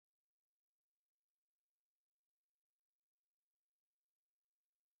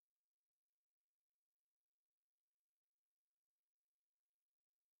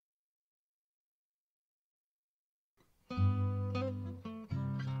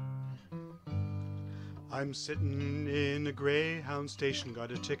I'm sitting in a Greyhound station,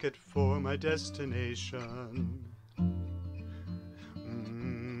 got a ticket for my destination.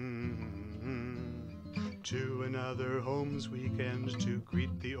 To another Holmes weekend, to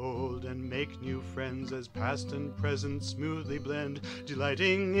greet the old and make new friends, as past and present smoothly blend,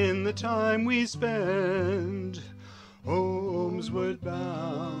 delighting in the time we spend. Holmesward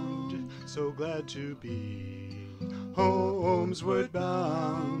bound, so glad to be Holmesward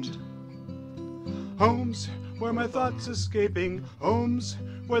bound. Homes, where my thoughts escaping, homes,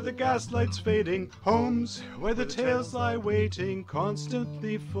 where the gaslight's fading, homes, where the tales lie waiting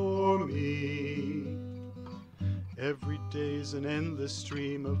constantly for me. Every day's an endless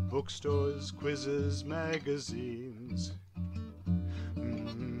stream of bookstores, quizzes, magazines.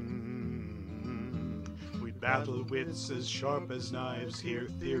 We battle wits as sharp as knives, hear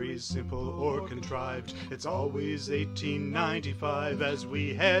theories simple or contrived. It's always 1895 as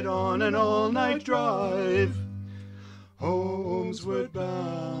we head on an all-night drive. Holmesward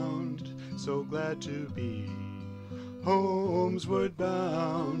bound, so glad to be Holmesward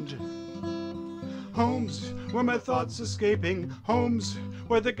bound. Homes, where my thoughts escaping, homes,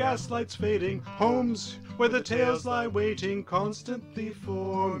 where the gaslight's fading, homes, where the tales lie waiting constantly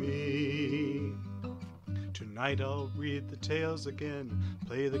for me. Tonight I'll read the tales again,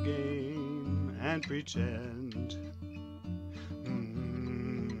 play the game and pretend.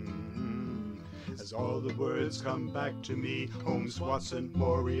 As all the words come back to me, Holmes, Watson,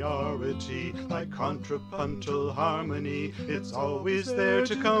 Moriarty, like contrapuntal harmony, it's always there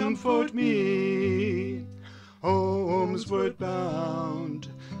to comfort me. Holmesward bound,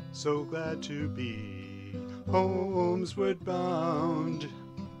 so glad to be Holmesward bound.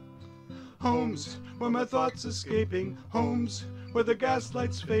 Homes, where my thoughts escaping, homes, where the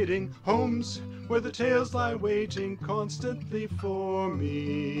gaslight's fading, homes, where the tales lie waiting constantly for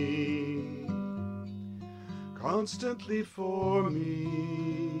me. Constantly for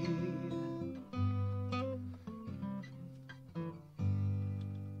me.